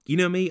You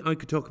know me, I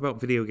could talk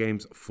about video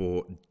games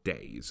for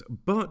days,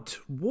 but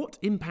what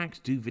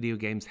impact do video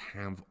games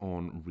have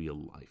on real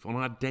life, on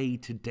our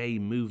day-to-day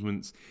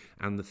movements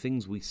and the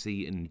things we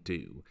see and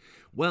do?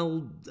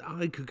 Well,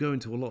 I could go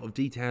into a lot of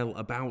detail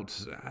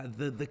about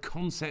the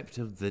concept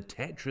of the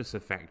Tetris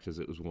effect as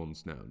it was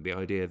once known, the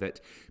idea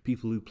that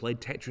people who played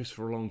Tetris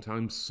for a long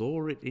time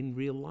saw it in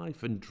real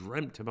life and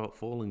dreamt about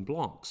falling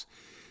blocks.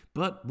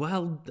 But,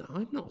 well,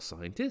 I'm not a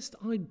scientist.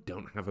 I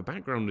don't have a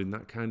background in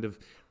that kind of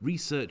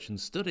research and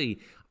study.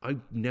 I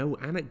know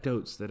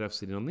anecdotes that I've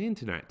seen on the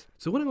internet.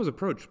 So when I was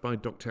approached by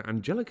Dr.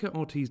 Angelica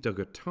Ortiz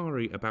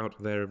Dogatari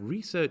about their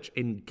research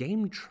in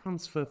game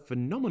transfer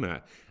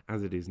phenomena,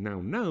 as it is now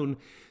known,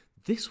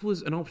 this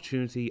was an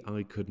opportunity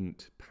I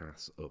couldn't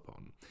pass up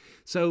on.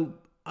 So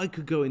I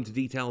could go into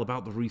detail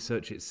about the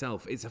research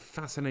itself. It's a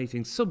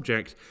fascinating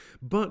subject,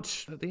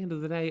 but at the end of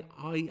the day,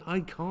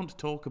 I can't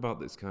talk about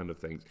this kind of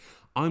things.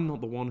 I'm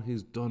not the one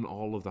who's done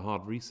all of the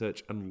hard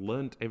research and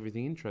learnt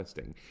everything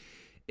interesting.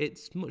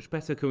 It's much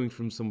better coming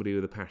from somebody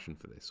with a passion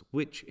for this,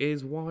 which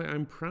is why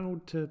I'm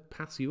proud to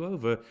pass you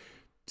over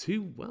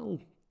to,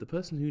 well, the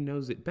person who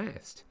knows it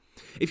best.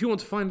 If you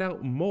want to find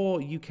out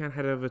more, you can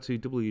head over to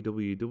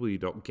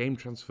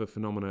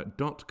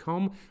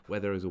www.gametransferphenomena.com, where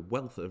there is a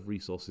wealth of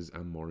resources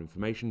and more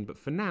information. But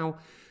for now,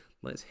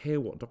 let's hear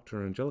what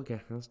Dr.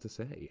 Angelica has to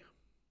say.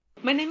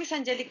 My name is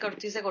Angelica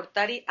Ortiz de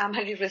Gortari. I'm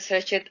a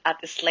researcher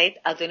at SLATE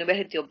at the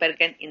University of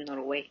Bergen in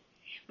Norway.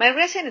 My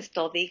recent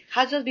study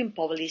has just been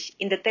published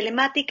in the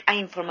Telematic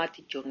and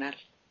Informatic Journal.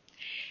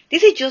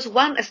 This is just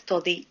one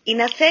study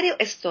in a series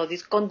of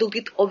studies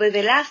conducted over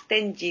the last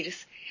 10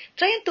 years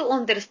trying to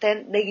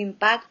understand the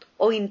impact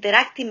of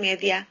interactive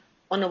media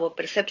on our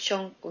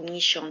perception,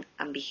 cognition,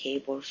 and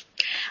behaviors.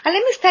 And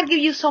let me start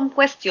giving you some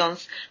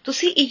questions to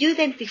see if you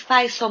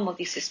identify some of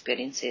these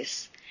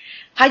experiences.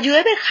 Have you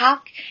ever had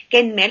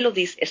game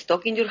melodies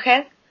stuck in your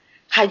head?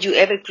 Have you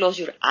ever closed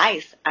your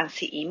eyes and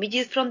see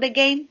images from the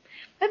game?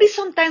 Maybe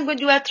sometimes when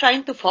you are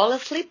trying to fall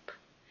asleep?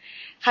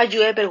 Have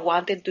you ever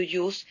wanted to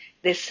use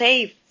the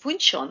save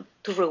function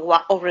to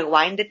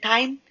rewind the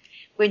time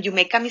when you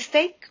make a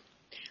mistake?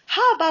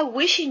 How about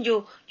wishing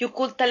you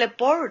could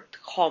teleport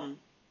home?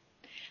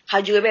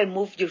 Have you ever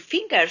moved your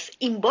fingers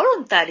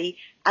involuntarily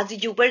as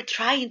if you were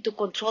trying to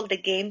control the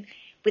game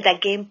with a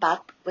gamepad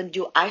when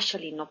you're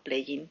actually not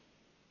playing?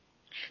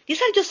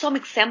 These are just some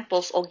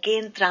examples of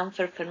game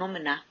transfer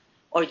phenomena,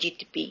 or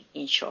GTP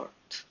in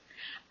short.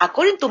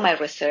 According to my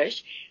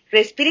research,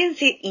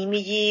 experiencing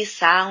images,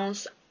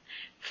 sounds,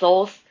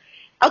 thoughts,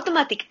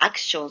 automatic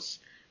actions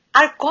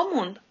are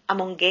common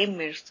among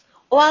gamers,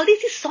 or at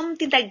least is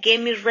something that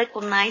gamers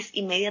recognize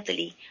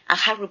immediately and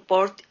have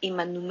reported in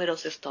my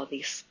numerous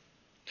studies.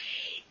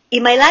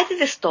 In my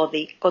latest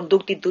study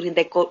conducted during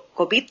the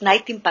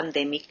COVID-19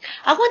 pandemic,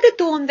 I wanted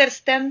to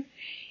understand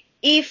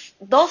if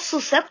those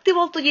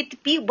susceptible to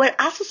GTP were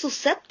also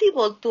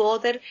susceptible to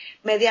other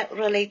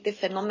media-related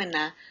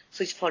phenomena,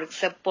 such for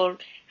example,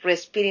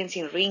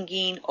 experiencing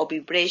ringing or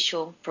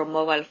vibration from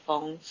mobile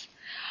phones,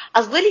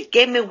 as well as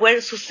gamers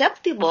were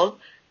susceptible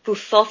to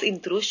thought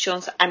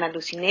intrusions and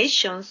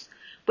hallucinations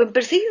when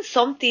perceiving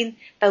something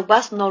that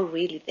was not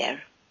really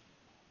there.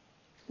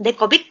 The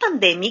COVID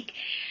pandemic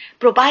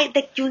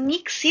provided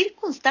unique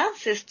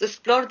circumstances to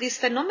explore this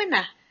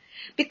phenomena,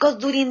 because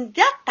during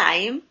that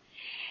time,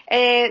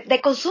 the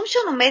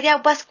consumption of media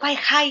was quite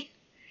high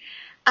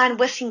and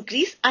was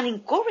increased and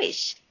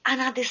encouraged.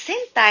 And at the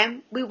same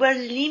time, we were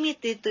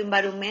limited to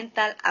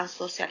environmental and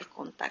social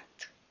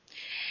contact.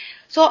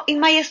 So in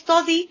my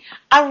study,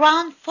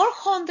 around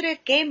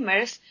 400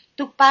 gamers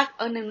took part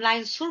in an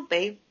online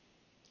survey.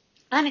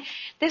 And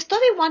the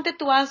study wanted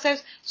to answer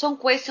some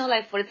questions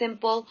like, for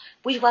example,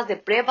 which was the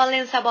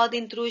prevalence about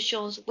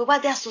intrusions, what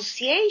was the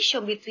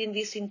association between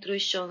these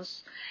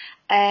intrusions,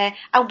 and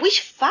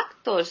which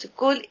factors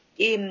could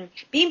be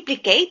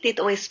implicated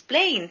or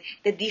explain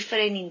the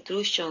different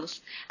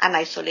intrusions and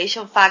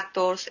isolation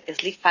factors,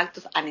 sleep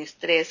factors, and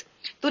stress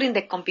during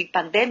the COVID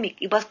pandemic.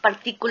 It was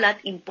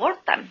particularly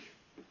important.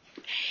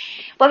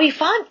 What we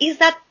found is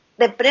that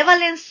the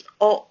prevalence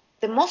of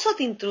the most of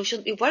the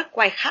intrusions were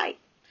quite high.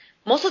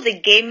 Most of the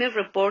gamers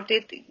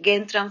reported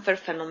game transfer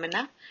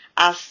phenomena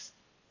as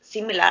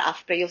similar as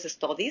previous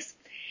studies.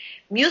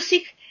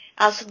 Music,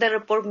 also they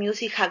report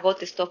music had got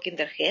stuck in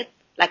their head,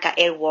 like an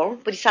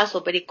earworm, but it's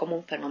also a very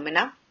common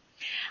phenomena.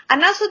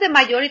 And also the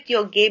majority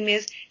of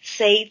gamers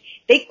said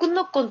they could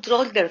not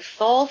control their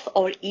thoughts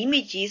or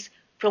images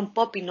from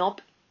popping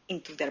up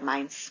into their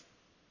minds.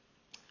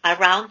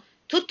 Around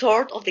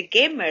two-thirds of the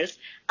gamers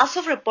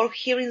also report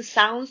hearing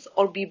sounds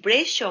or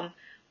vibration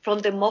from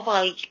the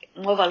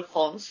mobile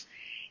phones,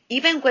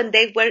 even when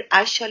they were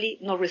actually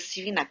not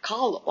receiving a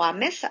call or a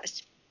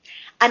message.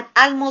 And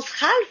almost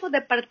half of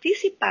the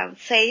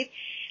participants said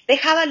they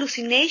had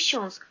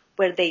hallucinations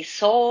where they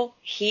saw,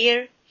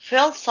 hear,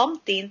 felt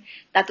something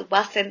that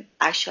wasn't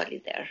actually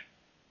there.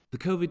 The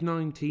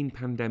COVID-19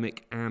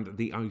 pandemic and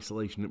the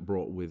isolation it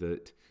brought with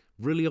it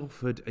really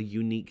offered a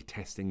unique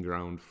testing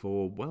ground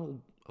for, well,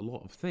 a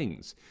lot of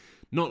things.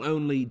 Not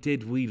only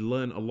did we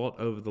learn a lot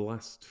over the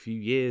last few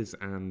years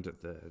and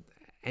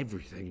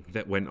everything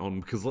that went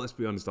on, because let's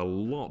be honest, a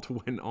lot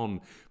went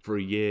on for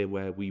a year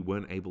where we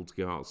weren't able to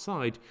go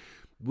outside,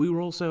 we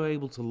were also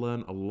able to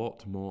learn a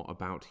lot more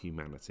about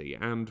humanity.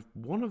 And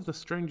one of the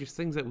strangest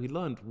things that we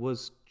learned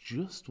was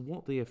just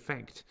what the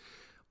effect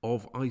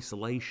of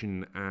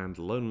isolation and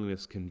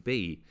loneliness can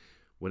be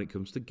when it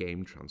comes to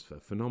game transfer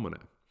phenomena.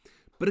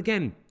 But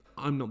again,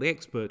 I'm not the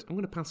expert. I'm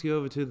going to pass you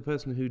over to the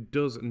person who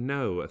does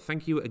know.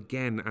 Thank you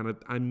again, and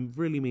I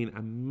really mean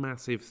a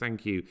massive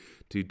thank you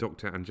to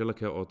Dr.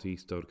 Angelica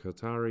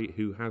Ortiz-Dorcotari,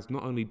 who has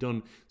not only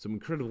done some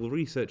incredible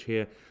research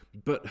here,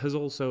 but has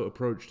also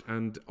approached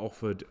and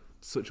offered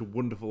such a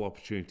wonderful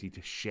opportunity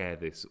to share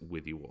this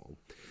with you all.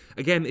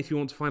 Again, if you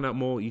want to find out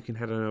more, you can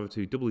head on over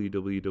to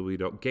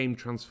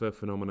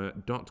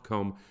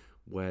www.gametransferphenomena.com,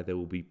 where there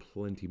will be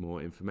plenty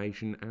more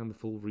information and the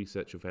full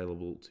research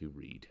available to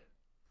read.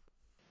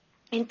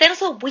 In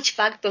terms of which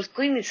factors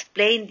could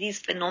explain these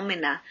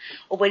phenomena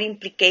or were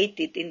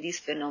implicated in these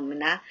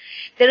phenomena,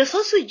 there is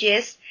also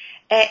suggests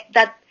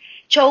that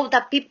show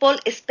that people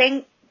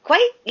spend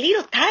quite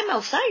little time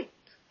outside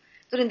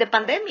during the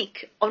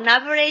pandemic, on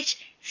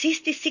average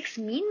 66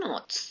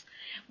 minutes,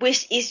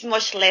 which is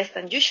much less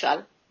than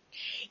usual.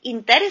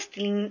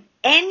 Interestingly,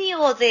 any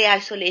of the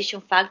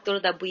isolation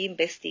factors that we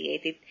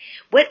investigated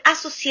were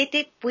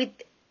associated with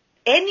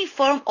any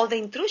form of the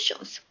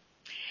intrusions.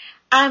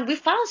 And we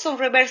found some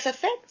reverse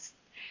effects.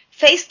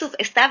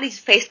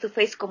 Established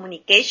face-to-face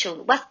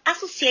communication was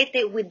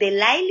associated with the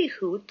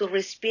likelihood to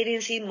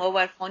experiencing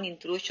mobile phone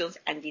intrusions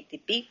and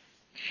GTP.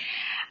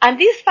 And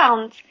these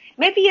found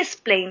may be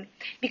explained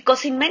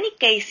because in many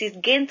cases,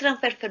 game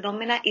transfer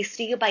phenomena is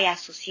triggered by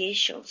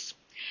associations.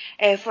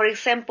 For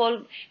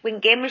example, when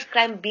gamers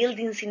climb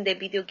buildings in the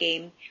video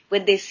game,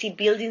 when they see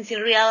buildings in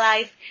real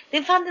life,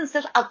 they find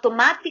themselves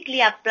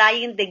automatically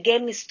applying the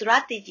game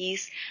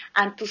strategies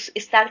and to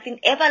starting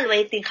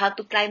evaluating how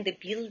to climb the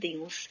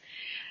buildings.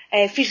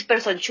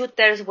 First-person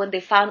shooters, when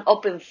they found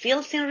open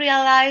fields in real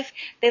life,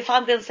 they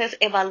found themselves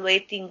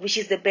evaluating which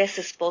is the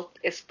best spot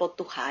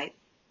to hide.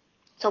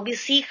 So we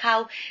see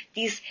how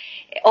these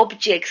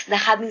objects that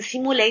have been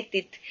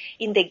simulated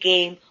in the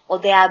game, or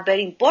they are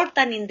very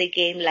important in the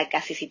game, like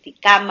CCTV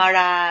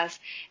cameras,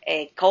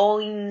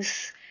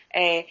 coins,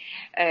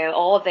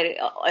 other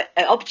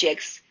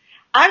objects,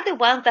 are the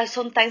ones that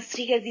sometimes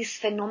trigger this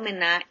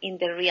phenomena in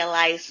the real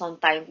life,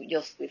 sometimes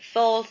just with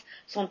thoughts,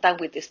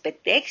 sometimes with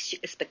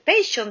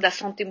expectation that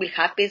something will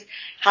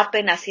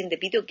happen as in the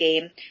video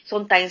game.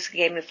 Sometimes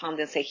gamers found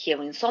themselves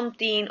hearing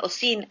something or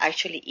seeing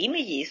actually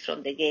images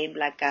from the game,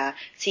 like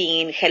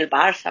seeing hell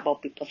bars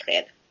above people's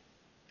head.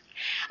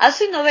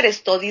 Also in other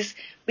studies,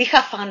 we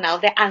have found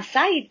out that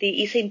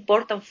anxiety is an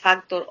important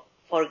factor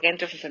for game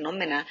transfer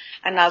phenomena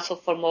and also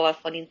for mobile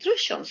phone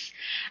intrusions.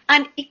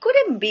 And it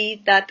couldn't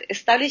be that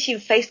establishing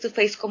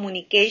face-to-face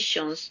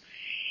communications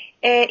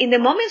in the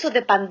moments of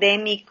the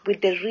pandemic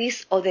with the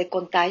risk of the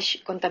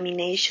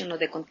contamination or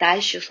the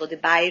contagious of the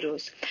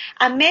virus,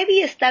 and maybe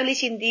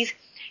establishing this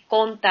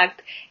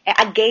contact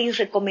against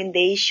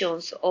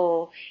recommendations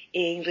or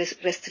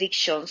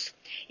restrictions,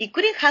 it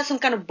couldn't have some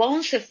kind of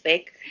bounce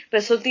effect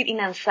resulting in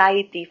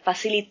anxiety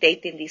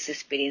facilitating these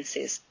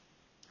experiences.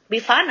 We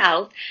found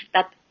out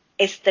that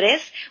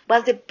stress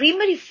was the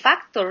primary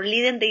factor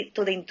leading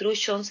to the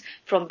intrusions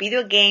from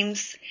video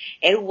games,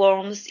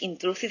 earworms,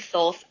 intrusive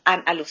thoughts,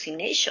 and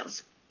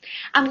hallucinations.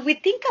 And we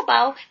think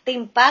about the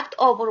impact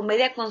of our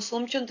media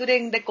consumption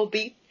during the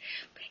COVID.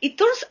 It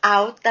turns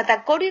out that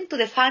according to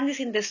the findings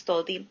in the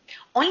study,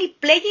 only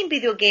playing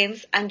video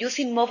games and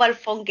using mobile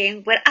phone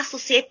games were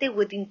associated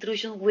with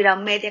intrusions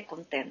without media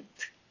content,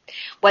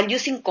 while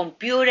using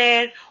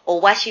computer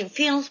or watching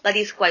films, but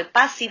it's quite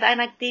passive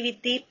an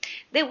activity,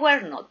 they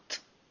were not.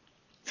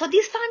 So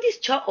these findings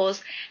show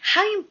us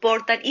how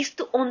important it is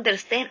to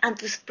understand and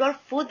to explore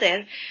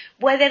further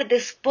whether the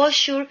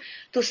exposure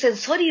to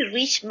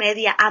sensory-rich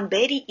media and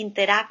very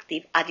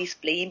interactive, as is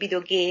playing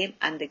video game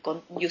and the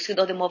using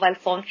of the mobile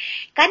phone,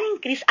 can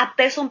increase a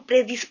person's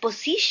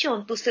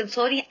predisposition to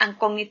sensory and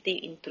cognitive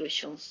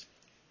intrusions.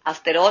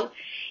 After all,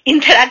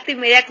 interactive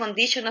media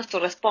condition us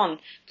to respond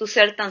to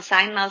certain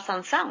signals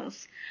and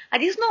sounds.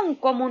 And it is not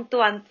uncommon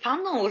to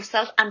find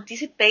ourselves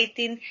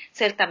anticipating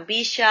certain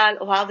visual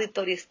or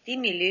auditory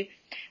stimuli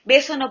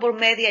based on our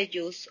media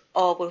use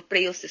or our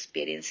previous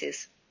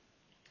experiences.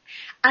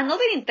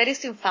 Another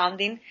interesting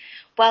finding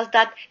was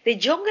that the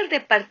younger the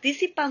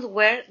participants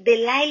were, the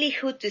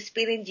likelihood to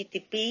experience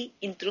GTP,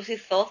 intrusive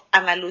thoughts,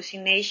 and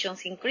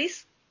hallucinations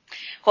increased.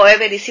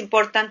 However, it's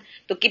important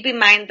to keep in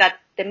mind that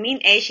the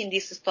mean age in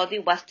this study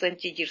was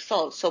 20 years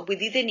old, so we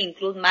didn't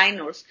include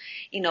minors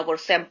in our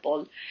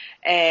sample.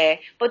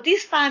 But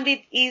this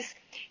finding is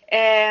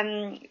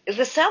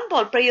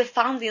resemble previous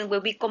findings where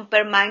we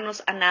compare minors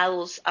and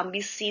adults, and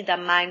we see that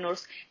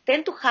minors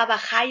tend to have a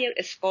higher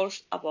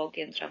scores about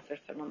game transfer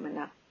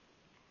phenomena.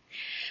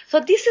 So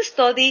this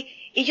study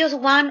is just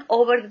one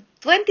over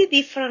 20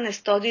 different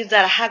studies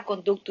that I have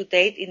conducted to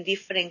date in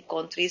different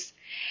countries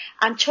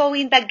and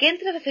showing that game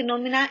theory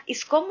phenomena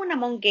is common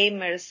among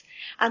gamers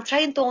and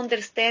trying to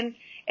understand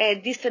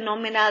this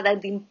phenomena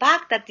and the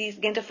impact that these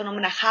game theory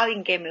phenomena have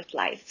in gamers'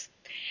 lives.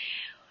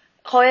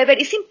 However,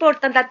 it's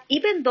important that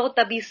even though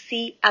that we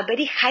see a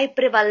very high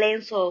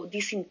prevalence of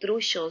these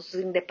intrusions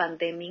during the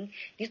pandemic,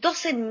 this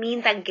doesn't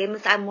mean that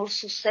gamers are more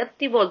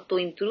susceptible to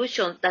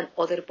intrusions than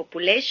other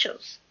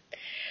populations.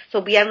 So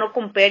we are not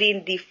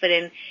comparing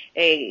different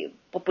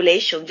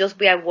populations, just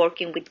we are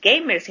working with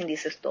gamers in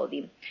this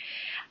study.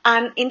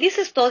 And in this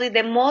study,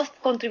 the most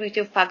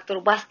contributing factor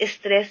was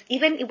stress.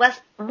 Even it was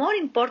more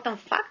important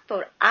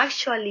factor,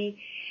 actually,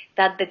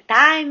 that the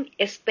time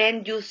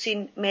spent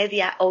using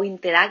media or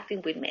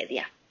interacting with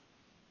media.